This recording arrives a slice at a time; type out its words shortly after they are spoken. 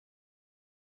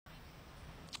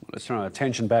Let's turn our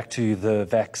attention back to the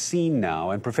vaccine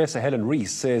now. And Professor Helen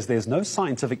Rees says there's no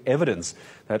scientific evidence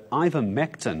that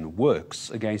Ivermectin works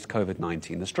against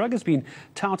COVID-19. This drug has been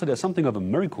touted as something of a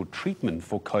miracle treatment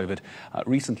for COVID.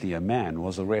 Recently, a man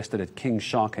was arrested at King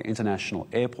Shaka International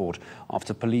Airport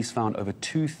after police found over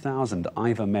 2,000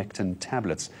 Ivermectin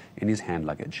tablets in his hand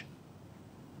luggage.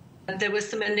 There was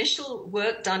some initial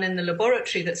work done in the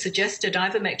laboratory that suggested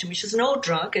ivermectin, which is an old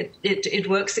drug. It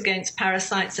works against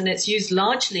parasites, and it's used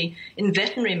largely in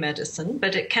veterinary medicine,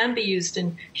 but it can be used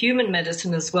in human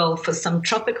medicine as well for some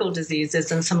tropical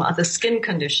diseases and some other skin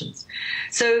conditions.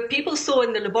 So people saw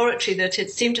in the laboratory that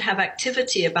it seemed to have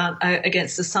activity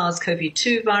against the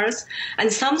SARS-CoV-2 virus,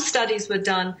 and some studies were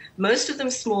done, most of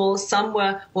them small, some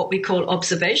were what we call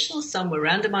observational, some were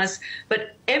randomized,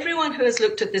 but everyone who has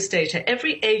looked at this data,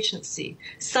 every agency,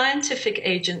 scientific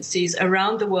agencies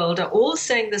around the world are all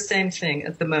saying the same thing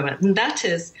at the moment. And that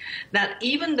is that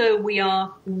even though we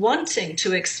are wanting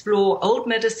to explore old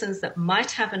medicines that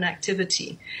might have an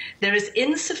activity, there is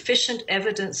insufficient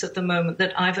evidence at the moment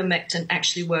that ivermectin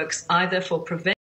actually works either for prevention